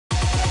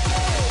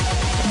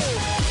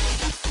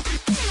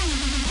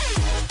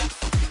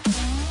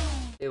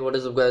what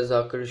is up guys,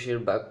 Akash here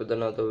back with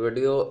another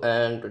video,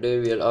 and today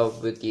we are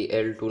out with the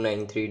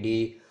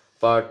L293D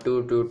part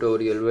 2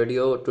 tutorial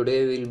video.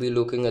 Today we'll be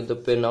looking at the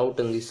pinout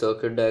and the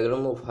circuit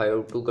diagram of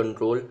how to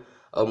control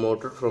a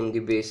motor from the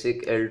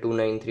basic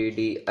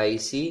L293D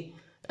IC,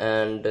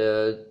 and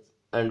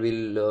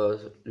we'll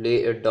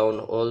lay it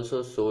down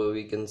also so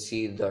we can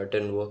see that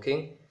in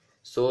working.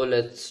 So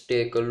let's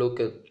take a look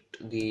at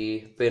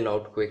the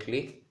pinout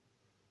quickly.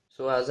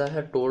 So as I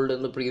had told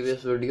in the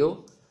previous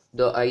video,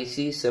 the IC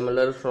is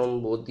similar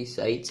from both the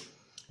sides.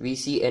 We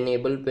see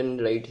enable pin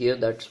right here,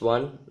 that's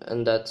 1,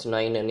 and that's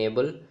 9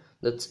 enable.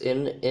 That's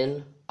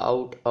in,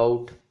 out,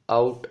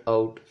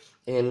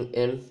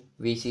 in,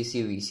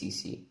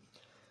 VCC.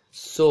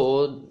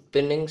 So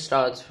pinning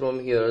starts from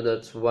here,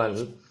 that's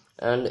 1,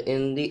 and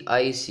in the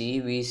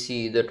IC we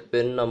see that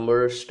pin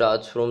number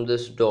starts from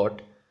this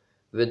dot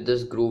with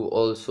this groove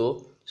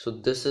also. So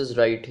this is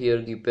right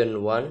here the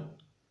pin 1,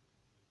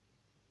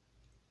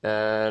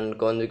 and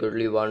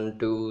consequently 1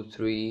 2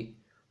 3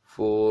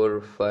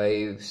 4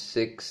 5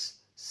 6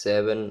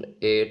 7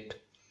 8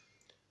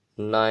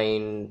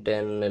 9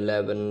 10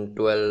 11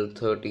 12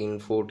 13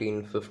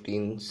 14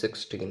 15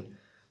 16.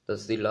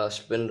 That's the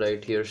last pin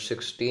right here,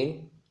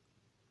 16.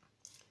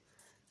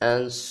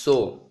 And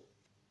so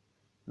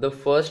the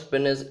first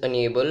pin is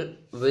enable,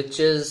 which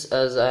is,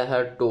 as I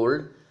had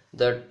told,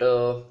 that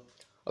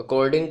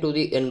according to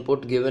the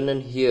input given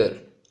in here,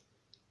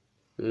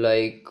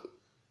 like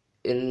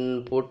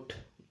input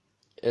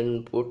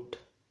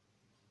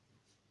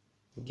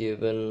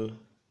given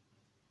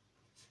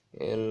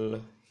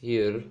in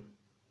here,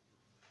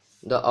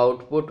 the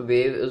output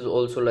wave is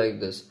also like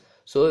this.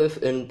 So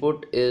if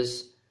input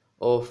is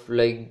of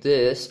like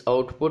this,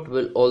 output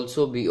will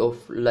also be of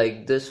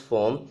like this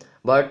form,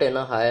 but in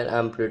a higher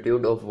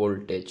amplitude of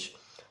voltage.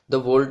 The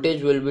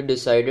voltage will be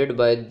decided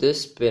by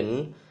this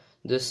pin.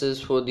 This is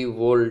for the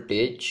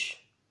voltage,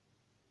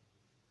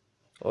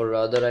 or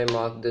rather I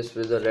mark this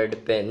with a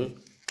red pen.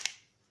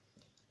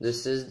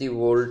 This is the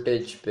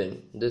voltage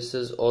pin. This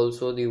is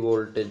also the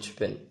voltage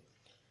pin.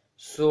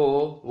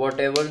 So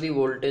whatever the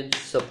voltage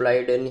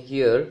supplied in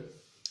here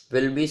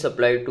will be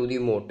supplied to the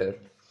motor.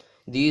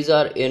 These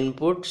are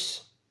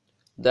inputs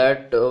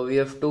that we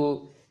have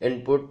to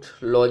input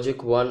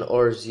logic 1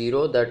 or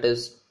 0, that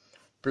is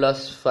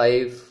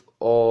 +5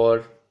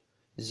 or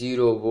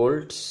 0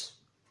 volts.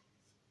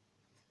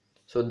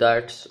 So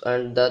that's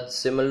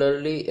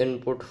similarly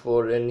input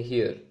for in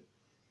here.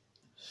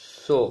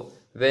 So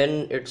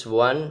when it's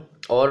 1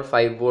 or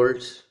 5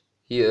 volts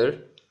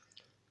here,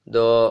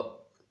 the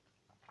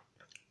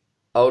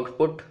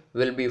output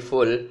will be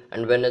full,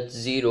 and when it's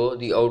 0,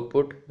 the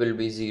output will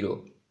be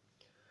 0.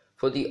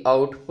 For the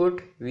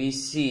output, we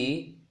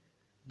see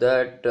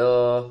that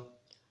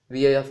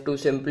we have to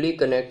simply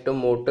connect a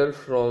motor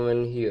from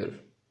in here,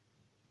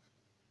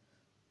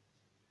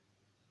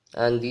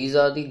 and these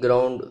are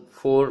the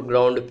four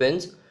ground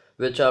pins,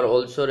 which are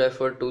also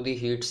referred to the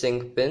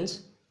heatsink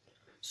pins.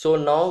 So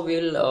now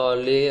we'll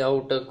lay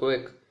out a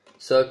quick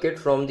circuit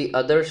from the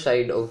other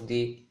side of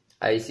the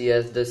IC,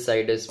 as this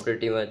side is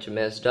pretty much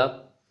messed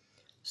up.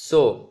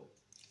 So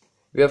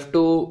we have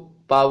to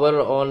power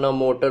on a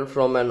motor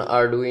from an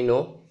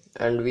Arduino,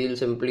 and we'll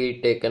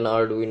simply take an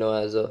Arduino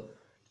as a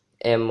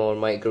M or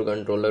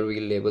microcontroller,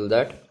 we'll label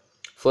that.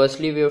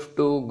 Firstly, we have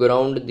to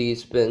ground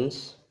these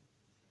pins.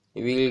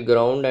 We'll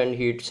ground and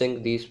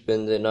heatsink these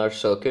pins in our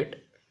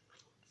circuit.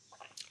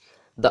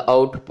 The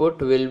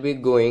output will be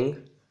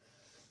going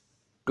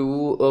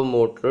to a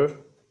motor.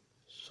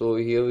 So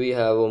here we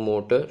have a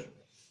motor.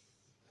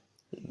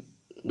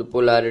 The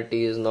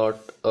polarity is not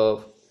a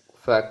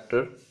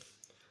factor.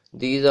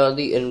 These are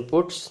the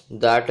inputs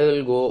that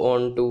will go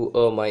on to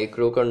a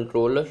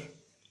microcontroller.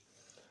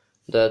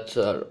 That's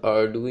our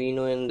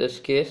Arduino in this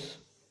case.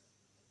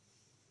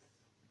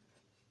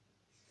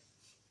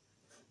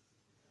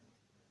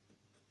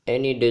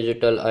 Any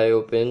digital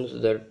IO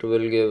pins that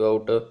will give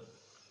out a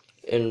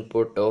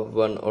input of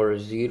 1 or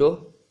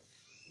 0.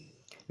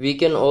 We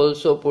can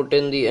also put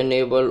in the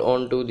enable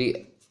onto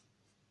the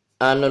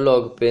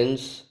analog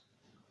pins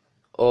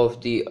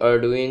of the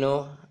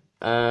Arduino,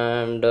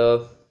 and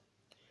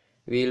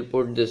we'll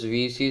put this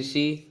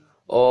VCC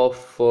off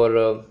for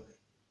a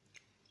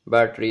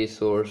battery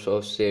source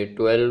of say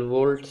 12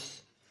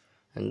 volts,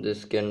 and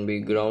this can be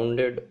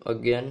grounded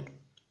again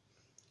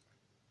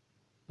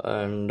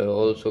and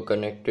also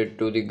connected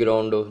to the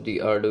ground of the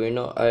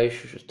Arduino. I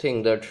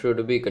think that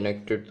should be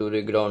connected to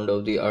the ground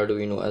of the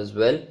Arduino as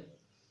well.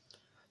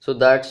 So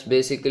that's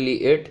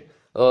basically it.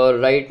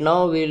 Right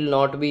now we'll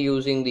not be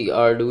using the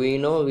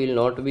Arduino.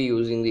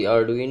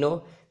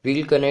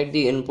 We'll connect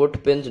the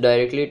input pins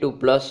directly to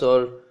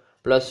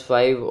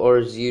 +5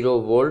 or 0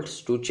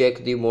 volts to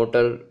check the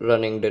motor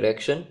running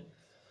direction.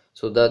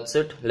 So that's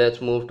it.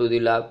 Let's move to the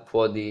lab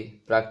for the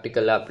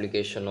practical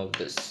application of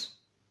this.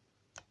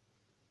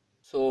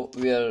 So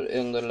we are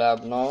in the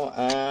lab now,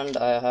 and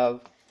I have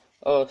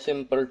a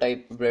simple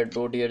type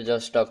breadboard here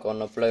just stuck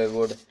on a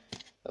plywood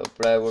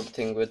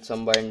thing with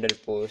some binder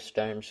post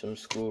and some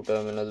screw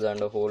terminals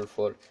and a hole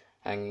for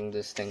hanging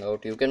this thing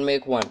out. You can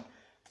make one,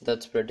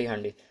 That's pretty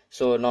handy.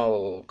 So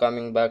now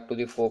coming back to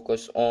the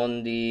focus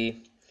on the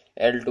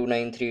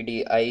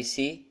L293D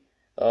IC,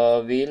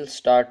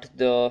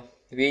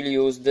 we'll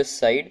use this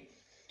side,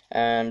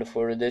 and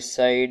for this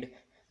side,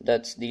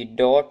 that's the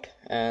dot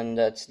and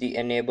that's the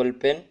enable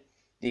pin,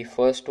 the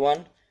first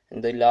one,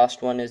 and the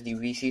last one is the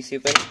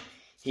VCC pin.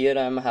 Here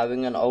I'm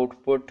having an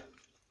output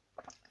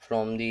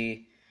from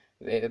the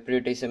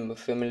pretty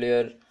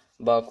familiar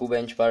Baku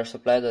bench power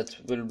supply. That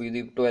will be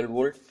the 12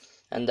 volt,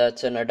 and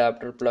that's an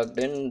adapter plugged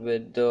in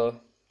with the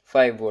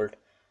 5 volt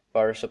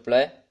power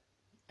supply.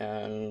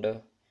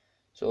 And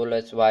so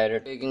let's wire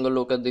it. Taking a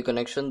look at the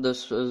connection,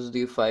 this is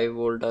the 5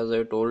 volt as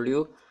I told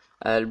you.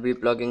 I'll be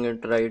plugging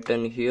it right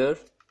in here.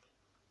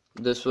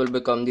 This will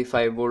become the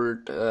 5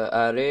 volt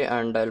array,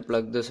 and I'll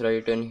plug this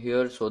right in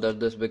here so that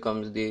this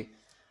becomes the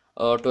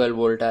 12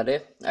 volt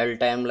array. I'll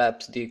time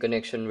lapse the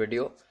connection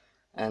video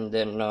and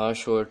then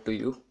show it to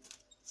you.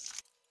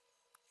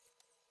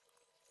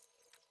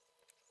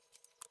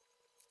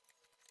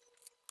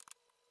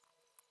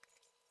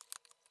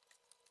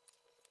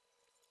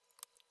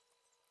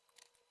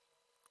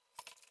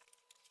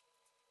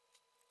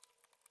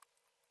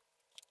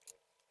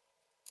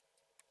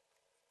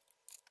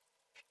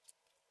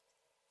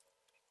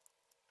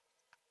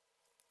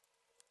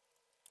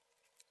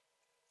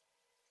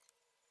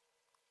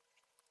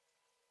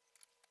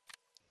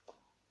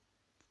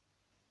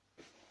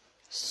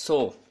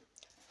 So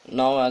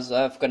now as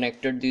I have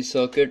connected the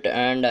circuit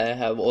and I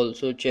have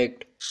also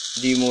checked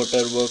the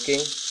motor working,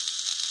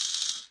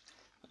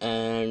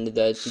 and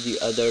that's the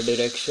other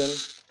direction.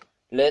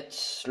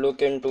 Let's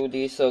look into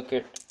the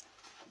circuit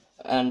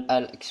and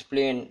I'll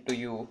explain to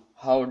you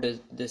how does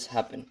this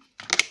happen.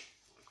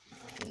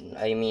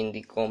 I mean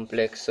the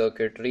complex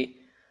circuitry,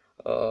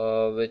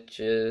 which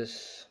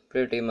is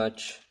pretty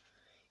much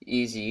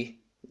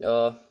easy.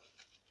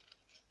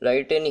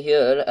 Right in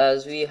here,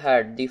 as we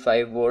had the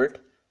 5 volt,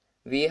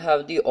 we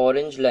have the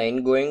orange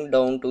line going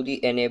down to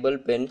the enable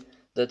pin.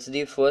 That's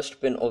the first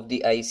pin of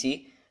the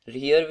IC.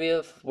 Here we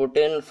have put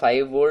in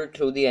 5 volt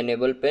through the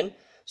enable pin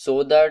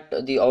so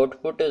that the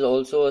output is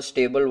also a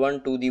stable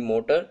one to the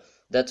motor.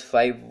 That's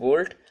 5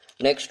 volt.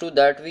 Next to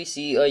that we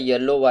see a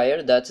yellow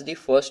wire. That's the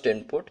first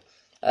input,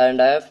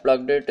 and I have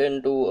plugged it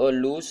into a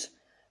loose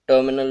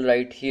terminal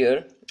right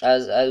here,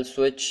 as I'll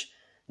switch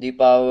the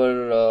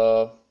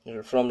power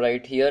from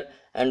right here,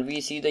 and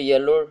we see the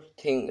yellow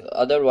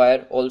other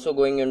wire also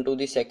going into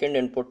the second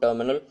input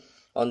terminal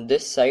on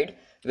this side,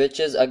 which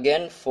is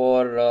again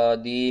for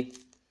the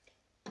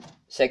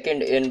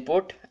second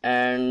input,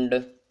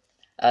 and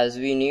as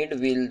we need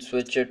we'll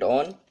switch it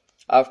on.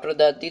 After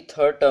that, the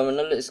third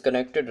terminal is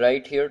connected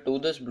right here to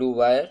this blue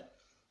wire,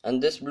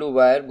 and this blue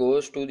wire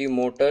goes to the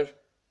motor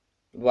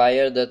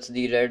wire. That's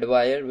the red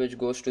wire which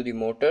goes to the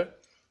motor.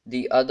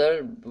 The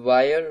other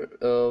wire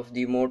of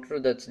the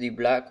motor, that's the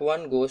black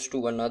one, goes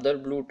to another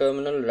blue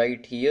terminal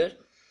right here.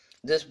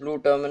 This blue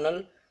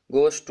terminal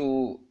goes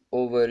to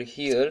over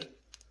here,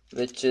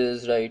 which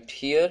is right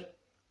here,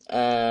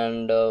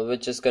 and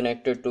which is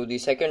connected to the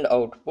second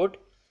output.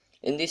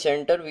 In the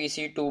center we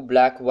see two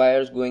black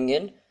wires going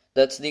in.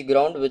 That's the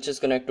ground, which is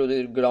connected to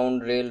the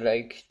ground rail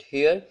right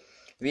here.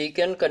 We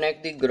can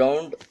connect the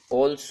ground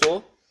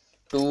also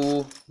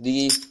to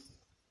the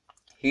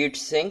heat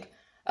sink.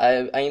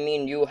 I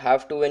mean, you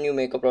have to, when you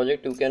make a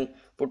project, you can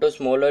put a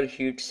smaller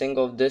heat sink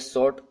of this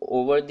sort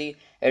over the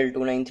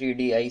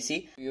L293D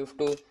IC. You have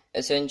to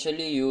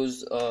essentially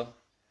use a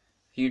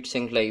heat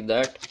sink like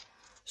that.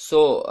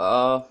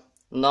 So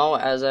now,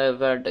 as I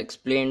have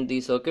explained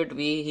the circuit,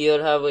 we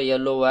here have a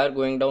yellow wire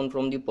going down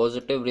from the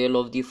positive rail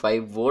of the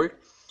 5 volt,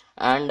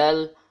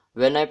 and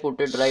when I put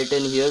it right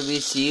in here, we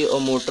see a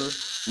motor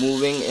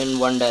moving in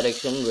one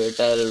direction. Wait,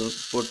 I'll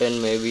put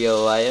in maybe a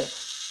wire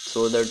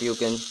so that you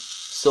can.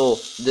 So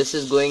this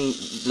is going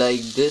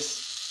like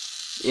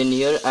this in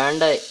here,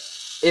 and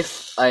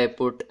if I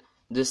put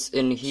this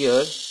in here,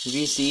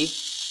 we see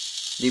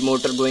the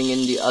motor going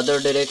in the other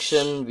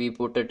direction. We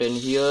put it in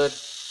here,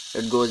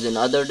 it goes in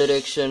other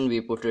direction. We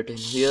put it in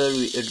here,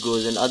 it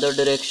goes in other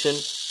direction.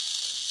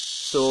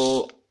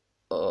 So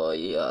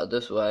yeah,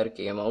 this wire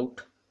came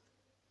out.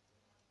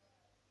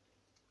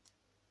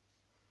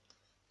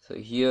 So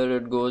here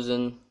it goes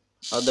in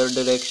other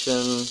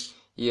direction,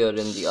 here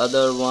in the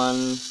other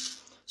one.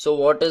 So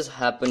what is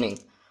happening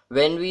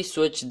when we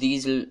switch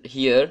these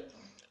here?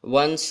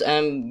 Once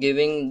I'm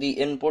giving the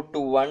input to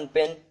one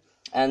pin,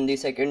 and the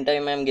second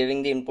time I'm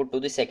giving the input to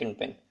the second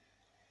pin.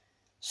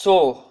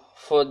 So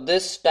for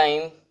this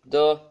time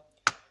the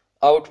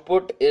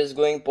output is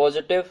going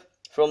positive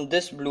from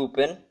this blue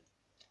pin,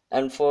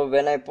 and for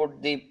when I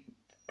put the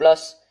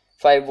plus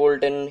 5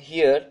 volt in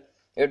here,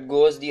 it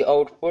goes the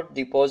output,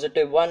 the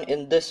positive one,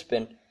 in this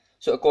pin.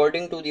 So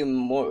according to the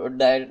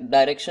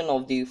direction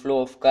of the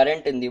flow of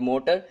current in the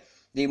motor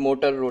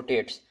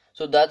rotates.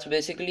 So that's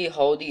basically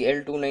how the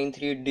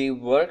L293D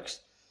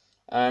works.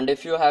 And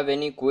if you have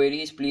any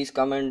queries, please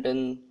comment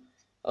in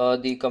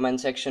the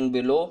comment section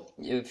below.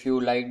 If you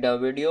liked the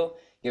video,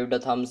 give it a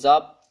thumbs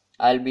up.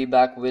 I'll be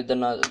back with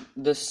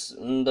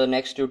the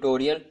next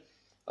tutorial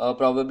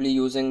probably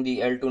using the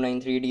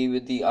L293D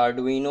with the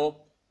Arduino,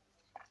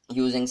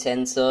 using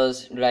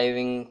sensors,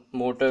 driving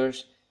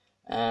motors,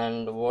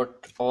 and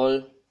what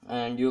all.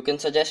 And you can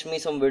suggest me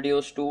some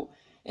videos too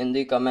in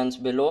the comments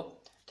below.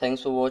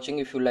 Thanks for watching.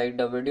 If you liked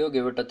the video,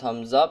 give it a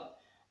thumbs up.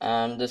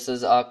 And this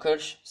is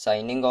Akarsh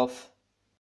signing off.